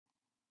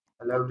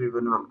Hello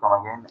everyone,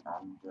 welcome again.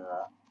 And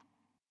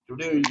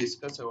today we'll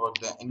discuss about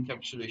the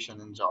encapsulation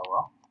in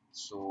Java.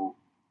 So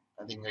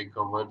I think I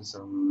covered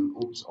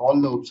all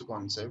the OOPS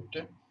concept.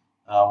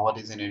 What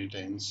is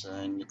inheritance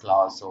and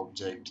class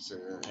objects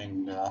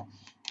and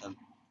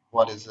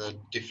what is the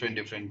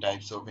different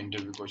types of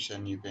interview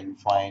question you can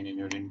find in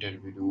your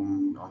interview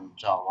room on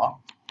Java.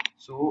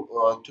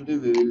 So today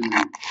we will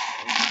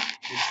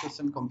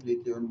discussion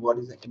completely on what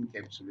is the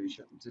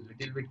encapsulation. It's a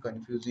little bit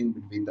confusing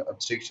between the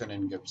abstraction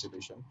and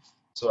encapsulation.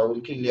 So I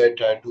will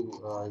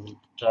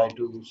try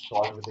to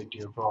solve it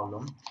your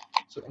problem.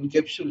 So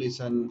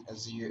encapsulation,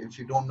 if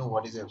you don't know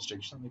what is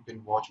abstraction, you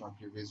can watch my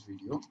previous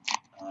video.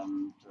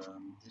 And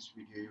this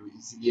video you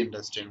easily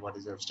understand what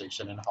is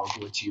abstraction and how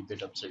to achieve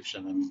that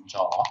abstraction in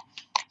Java.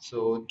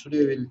 So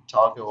today we'll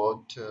talk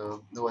about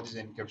what is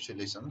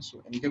encapsulation.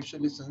 So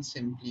encapsulation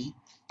simply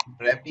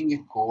wrapping a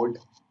code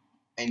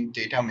and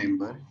data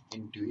member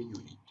into a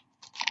unit.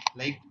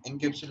 Like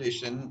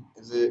encapsulation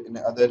is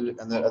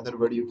another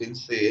word you can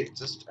say.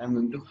 Just I'm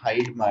going to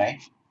hide my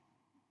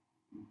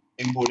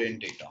important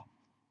data.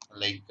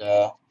 Like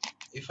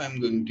if I'm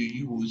going to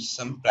use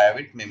some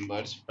private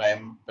members,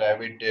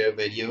 private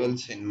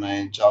variables in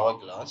my Java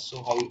class,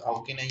 so how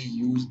can I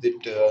use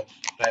that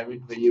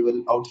private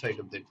variable outside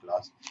of that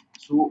class?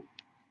 So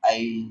I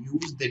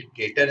use that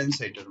getter and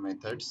setter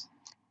methods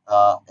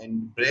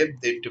and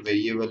wrap that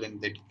variable in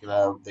that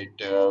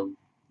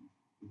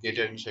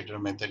getter and setter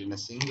method in a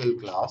single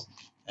class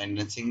and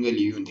a single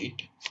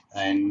unit,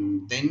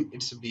 and then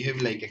it's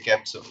behave like a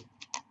capsule.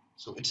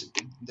 So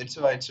that's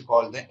why it's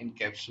called the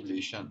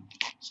encapsulation.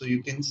 So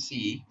you can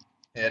see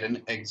here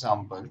an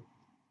example.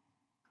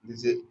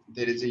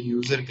 There is a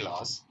user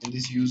class. In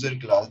this user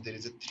class there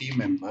is a three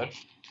member.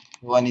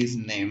 One is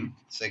name,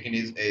 second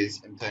is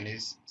age, and third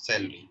is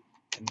salary,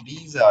 and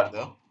these are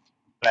the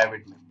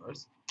private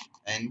members.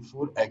 And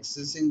for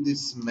accessing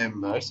these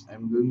members,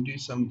 I'm going to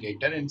use some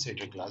getter and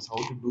setter class. How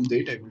to do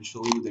that, I will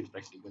show you that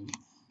practically.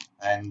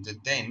 And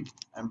then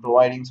I'm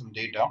providing some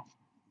data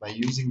by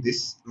using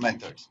these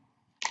methods.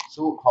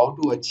 So how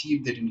to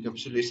achieve that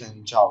encapsulation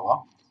in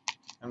Java,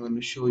 I'm going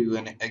to show you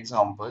an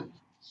example.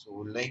 So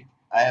like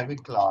I have a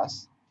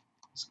class,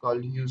 it's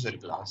called user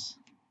class,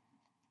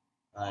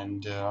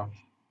 and I'm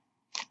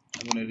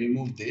going to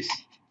remove this,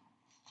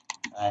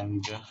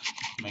 and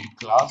my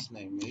class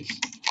name is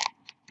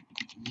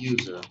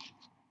user.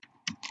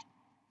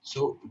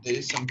 So there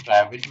is some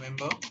private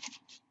member,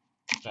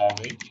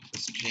 private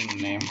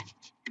string name,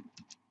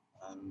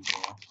 and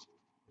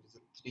there is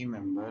a three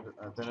member.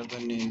 Other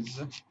one is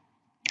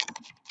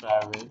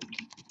private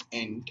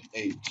int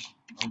age.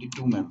 Only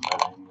two member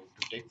I'm going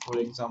to take for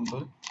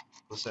example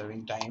for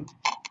saving time.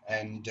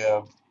 And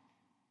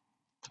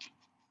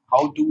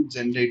how to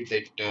generate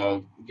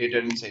that getter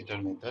and setter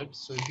method.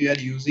 So if you are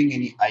using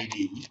any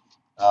IDE,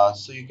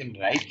 so you can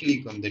right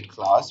click on that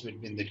class,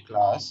 between that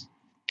class,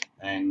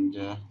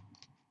 and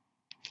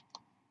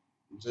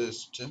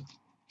just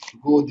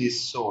go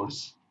this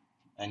source,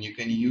 and you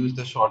can use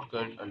the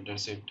shortcut Alt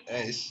Shift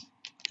S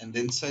and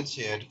then search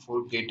here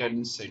for getter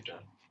and setter.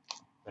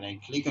 When I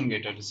click on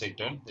getter and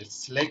setter,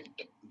 let's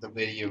select the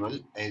variable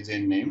as a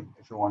name.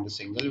 If you want a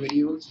single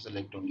variable, so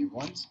select only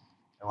once.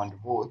 I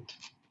want both,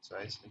 so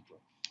I select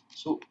one.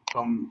 So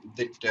from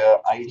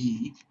that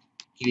IDE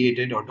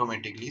created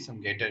automatically some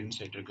getter and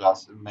setter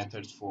class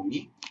methods for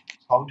me.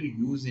 How to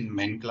use in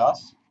main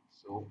class?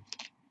 So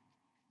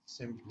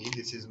simply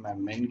this is my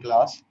main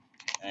class,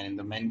 and in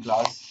the main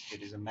class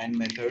there is a main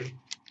method,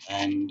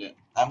 and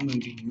I'm going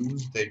to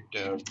use that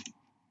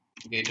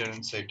getter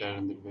and setter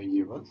and the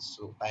variables.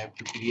 So I have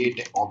to create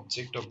an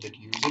object of that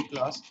user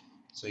class.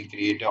 So I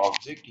create an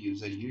object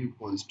user u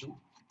equals to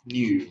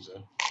new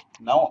user.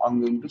 Now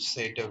I'm going to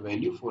set a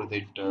value for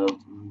that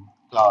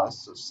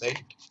class. So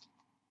set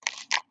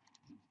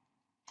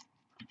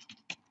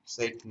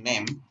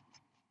name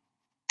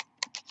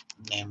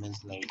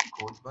is like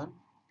code1,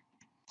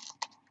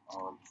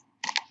 or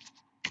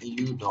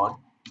u dot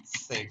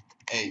set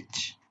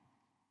age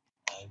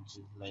is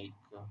like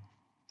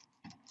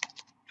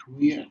 2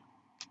 year.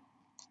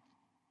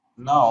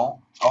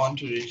 Now I want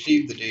to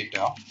retrieve the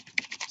data.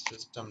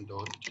 System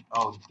dot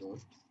out dot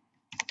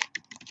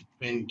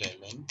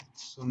println.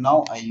 So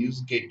now I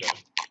use getter.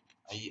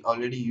 I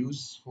already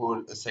use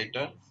for a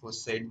setter for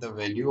set the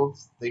value of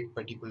that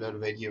particular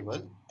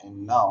variable,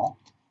 and now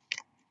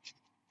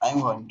I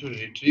want to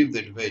retrieve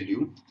that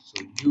value.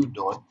 So u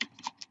dot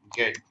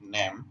get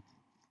name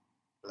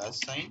plus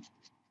sign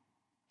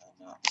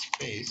and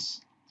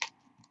space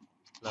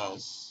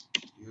plus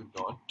u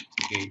dot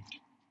get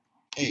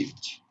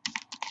age.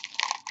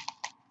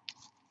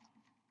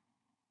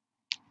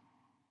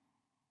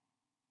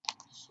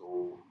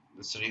 So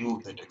let's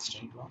remove that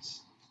extend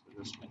class.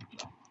 So just make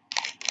class.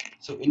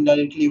 So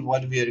indirectly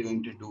what we are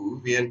going to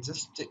do, we are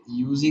just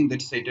using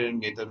that setter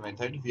and getter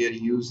method. We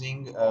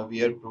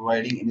are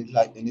providing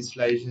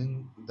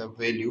initializing the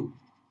value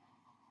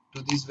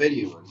to these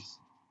variables.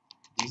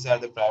 These are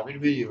the private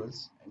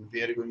variables, and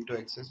we are going to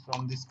access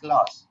from this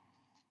class,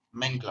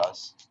 main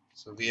class.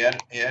 So we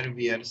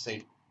are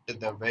set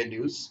the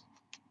values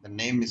the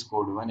name is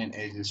code1 and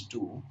age is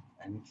 2,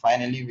 and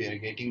finally we are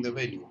getting the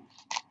value.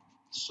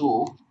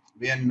 So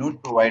we are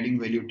not providing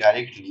value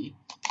directly,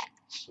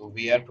 so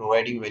we are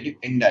providing value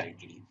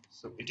indirectly.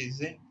 So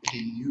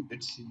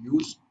it's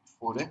used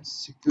for a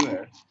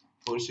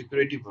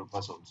security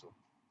purpose also.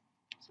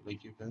 So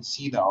like you can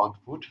see the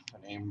output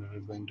when I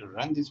am going to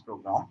run this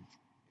program.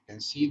 You can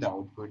see the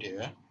output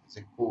here is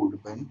a code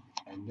 1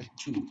 and a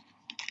 2.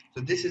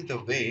 So this is the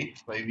way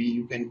by we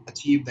you can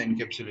achieve the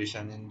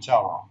encapsulation in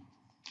Java.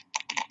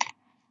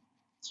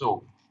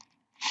 So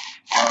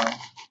uh,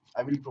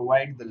 I will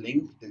provide the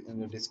link in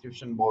the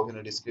description box.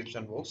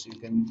 You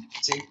can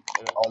check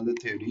all the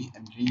theory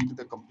and read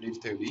the complete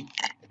theory.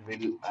 It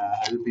will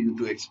help you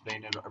to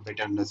explain a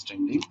better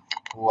understanding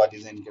what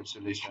is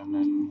encapsulation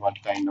and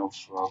what kind of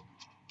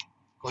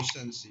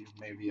questions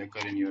maybe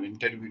occur in your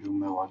interview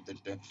room about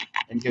that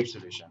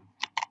encapsulation.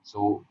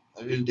 So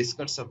I will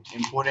discuss some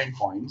important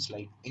points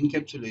like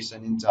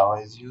encapsulation in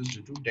Java is used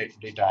to do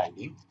data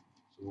hiding.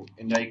 So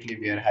indirectly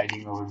we are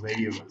hiding our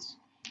variables.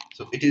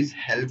 So it is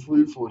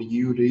helpful for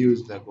you to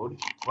use the code.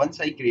 Once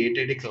I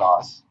created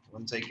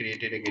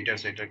a getter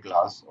setter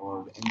class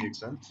or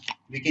injection,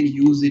 we can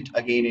use it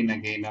again and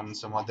again on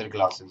some other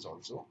classes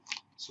also.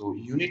 So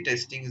unit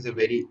testing is a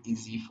very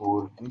easy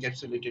for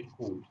encapsulated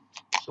code.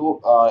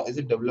 So as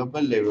a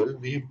developer level,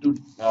 we have to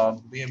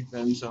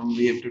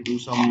do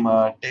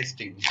some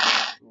testing.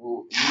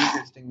 So unit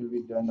testing will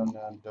be done on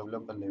a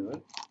developer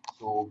level.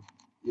 So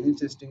unit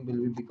testing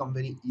will become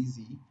very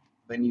easy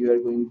when you are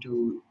going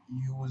to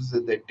use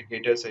the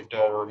data setter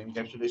or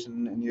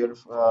encapsulation in your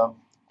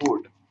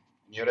code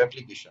in your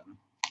application.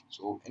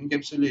 So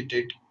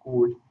encapsulated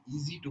code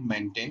easy to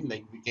maintain,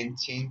 like we can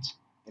change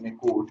in a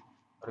code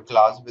or a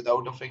class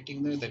without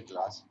affecting the other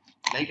class.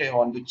 Like I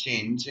want to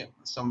change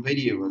some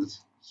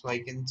variables, so I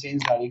can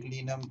change directly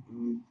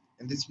in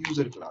this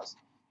user class.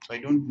 So I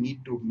don't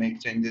need to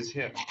make changes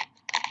here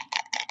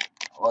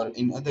or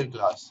in other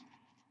class.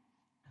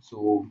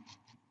 So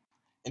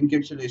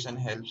encapsulation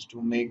helps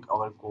to make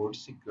our code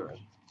secure,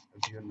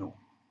 as you know.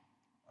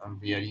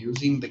 We are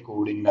using the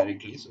code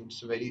indirectly, so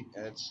it's very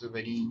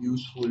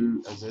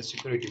useful as a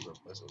security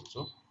purpose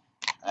also.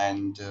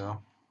 And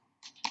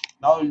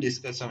now we'll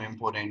discuss some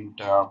important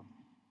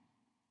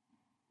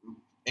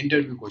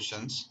interview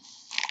questions.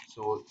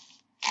 So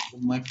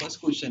my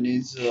first question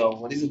is,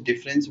 what is the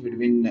difference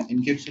between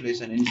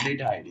encapsulation and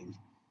data hiding?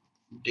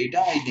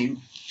 Data hiding,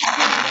 you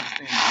can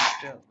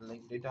understand it,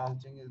 like data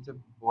hiding is a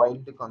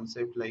wild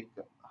concept like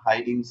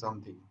hiding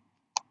something,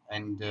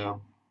 and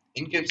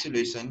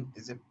encapsulation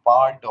is a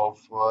part of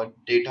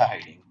data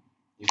hiding.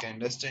 You can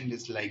understand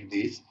this like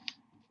this: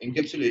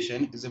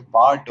 encapsulation is a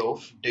part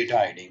of data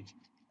hiding,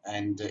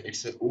 and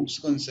it's a OOPS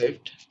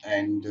concept.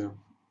 And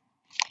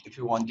if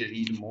you want to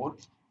read more,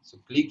 so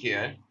click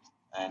here,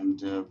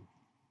 and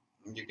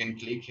you can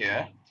click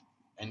here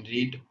and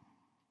read.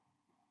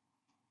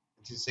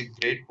 This is a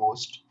great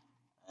post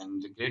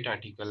and a great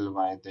article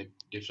by the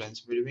difference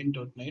between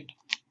 .NET.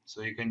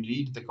 So you can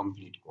read the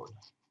complete code,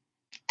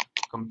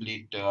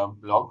 complete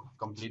blog,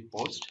 complete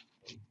post.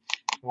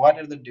 What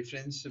are the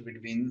difference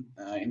between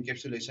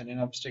encapsulation and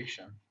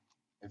abstraction?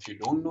 If you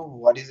don't know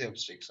what is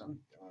abstraction,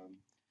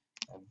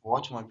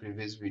 watch my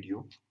previous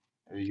video.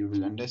 You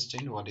will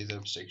understand what is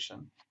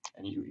abstraction,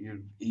 and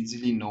you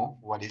easily know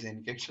what is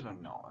encapsulation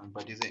now and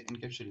what is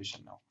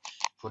encapsulation now.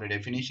 For a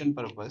definition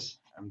purpose,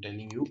 I'm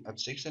telling you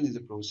abstraction is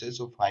a process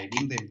of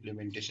hiding the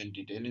implementation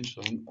detail and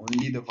showing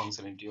only the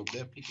functionality of the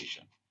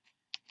application.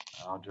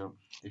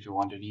 If you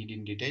want to read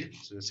in detail,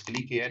 so just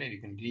click here and you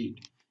can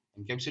read.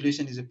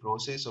 Encapsulation is a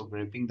process of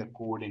wrapping the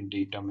code and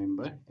data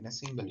member in a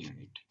single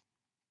unit.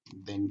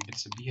 Then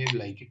it's behave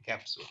like a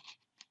capsule,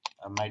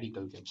 a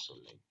medical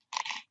capsule. Like,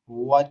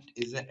 what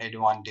is the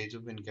advantage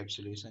of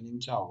encapsulation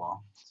in Java?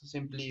 So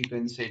simply you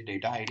can say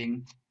data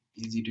hiding,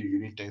 easy to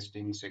unit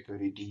testing,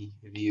 security,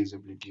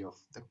 reusability of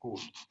the code.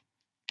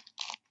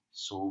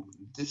 So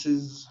this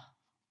is,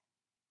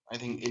 I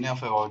think,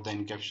 enough about the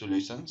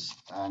encapsulations.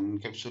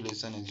 And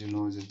encapsulation, as you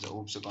know, is the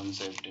OOPS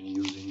concept and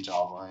used in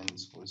Java and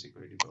for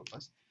security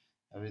purpose.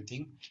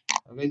 Everything.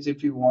 Guys,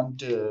 if you want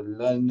to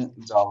learn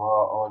Java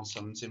or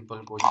some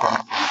simple questions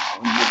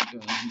on that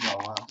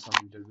Java,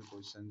 some interview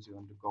questions you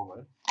want to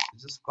cover,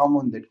 just come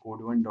on that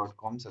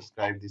code1.com,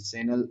 subscribe this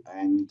channel,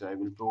 and I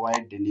will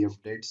provide daily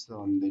updates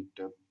on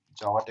that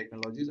Java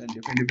technologies and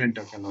different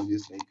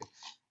technologies. Like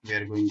we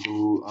are going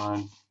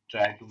to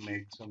try to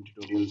make some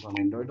tutorials on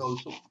Android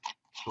also.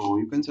 So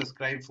you can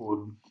subscribe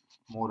for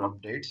more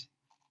updates,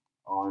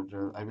 or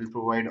I will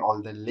provide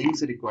all the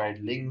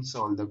required links,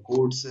 all the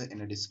codes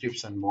in a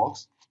description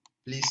box.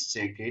 Please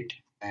check it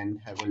and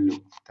have a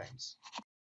look. Thanks.